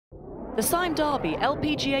The Sime Derby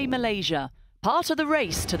LPGA Malaysia, part of the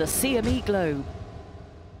race to the CME Globe.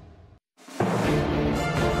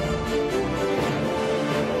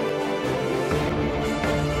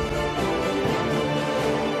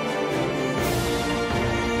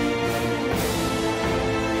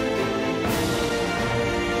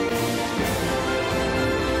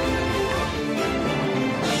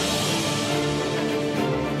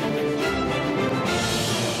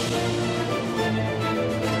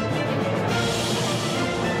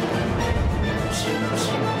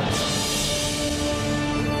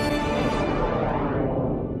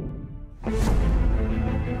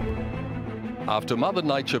 After Mother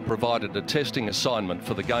Nature provided a testing assignment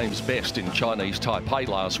for the game's best in Chinese Taipei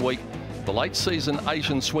last week, the late season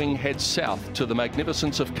Asian swing heads south to the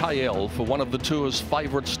magnificence of KL for one of the tour's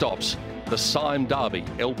favourite stops, the Sime Derby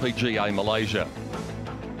LPGA Malaysia.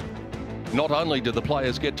 Not only do the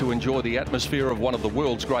players get to enjoy the atmosphere of one of the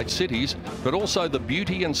world's great cities, but also the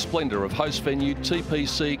beauty and splendour of host venue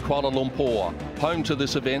TPC Kuala Lumpur, home to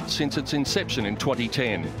this event since its inception in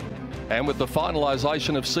 2010. And with the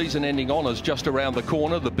finalisation of season-ending honours just around the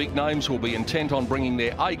corner, the big names will be intent on bringing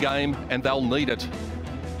their A-game, and they'll need it.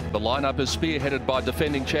 The lineup is spearheaded by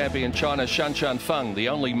defending champion China's Shanshan Feng, the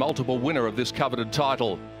only multiple winner of this coveted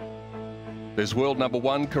title. There's world number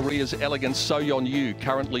one, Korea's elegant So-yeon Yu,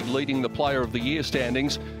 currently leading the Player of the Year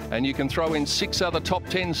standings, and you can throw in 6 other top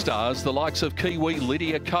 10 stars, the likes of Kiwi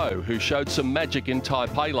Lydia Ko, who showed some magic in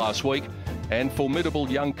Taipei last week, and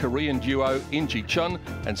formidable young Korean duo In Ji Chun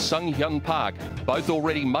and Sung Hyun Park, both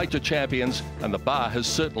already major champions, and the bar has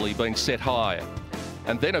certainly been set high.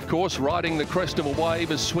 And then, of course, riding the crest of a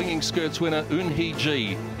wave is swinging skirts winner Eun Hee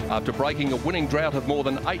Ji, after breaking a winning drought of more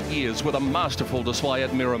than 8 years with a masterful display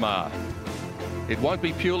at Miramar. It won't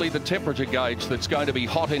be purely the temperature gauge that's going to be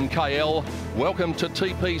hot in KL. Welcome to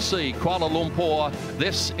TPC Kuala Lumpur.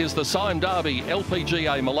 This is the Sime Derby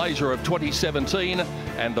LPGA Malaysia of 2017,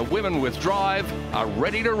 and the women with drive are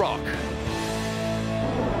ready to rock.